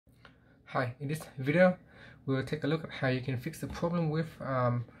Hi, in this video we'll take a look at how you can fix the problem with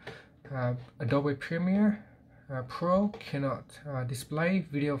Adobe Premiere Pro cannot display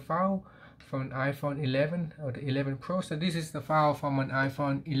video file from an iPhone 11 or the 11 Pro. So this is the file from an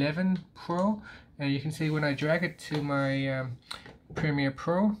iPhone 11 Pro, and you can see when I drag it to my Premiere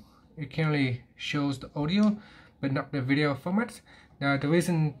Pro, it only shows the audio but not the video format. Now the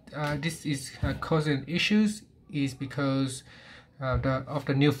reason this is causing issues is because of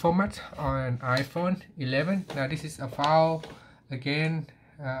the new format on iPhone 11. Now this is a file again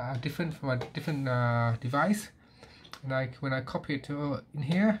different from a different device. Like when I copy it to in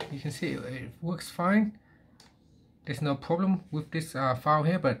here, you can see it works fine. There's no problem with this file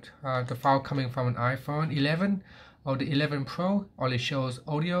here, but the file coming from an iPhone 11 or the 11 Pro only shows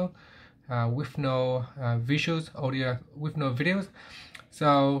audio with no visuals, audio with no videos.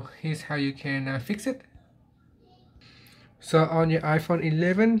 So here's how you can fix it. So on your iPhone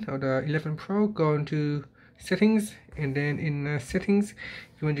 11 or the 11 Pro, go into settings, and then in settings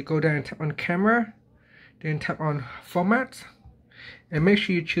you want to go down and tap on camera, then tap on format, and make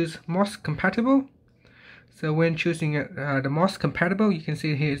sure you choose most compatible. So when choosing the most compatible, you can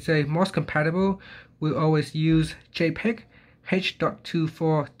see here it says most compatible will always use JPEG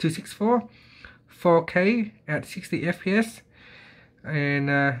H.24264, 4K at 60 FPS, and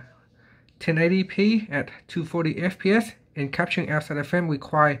 1080p at 240 FPS, and capturing outside the frame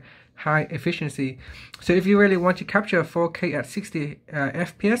require high efficiency. So if you really want to capture 4K at 60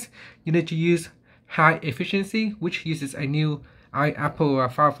 FPS, you need to use high efficiency, which uses a new Apple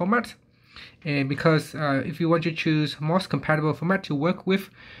file format. And because if you want to choose most compatible format to work with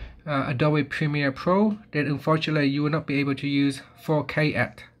Adobe Premiere Pro, then unfortunately you will not be able to use 4K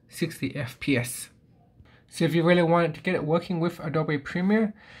at 60 FPS. So if you really want to get it working with Adobe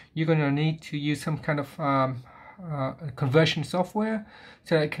Premiere, you're going to need to use some kind of conversion software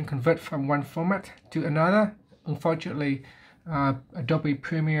so that it can convert from one format to another. Unfortunately, Adobe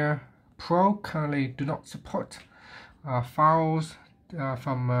Premiere Pro currently do not support files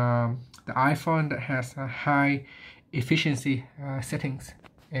from the iPhone that has high efficiency settings,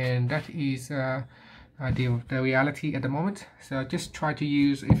 and that is the reality at the moment. So just try to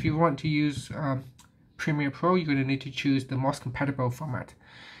use, if you want to use Premiere Pro, you're going to need to choose the most compatible format.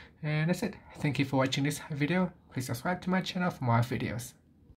 And that's it. Thank you for watching this video. Please subscribe to my channel for more videos.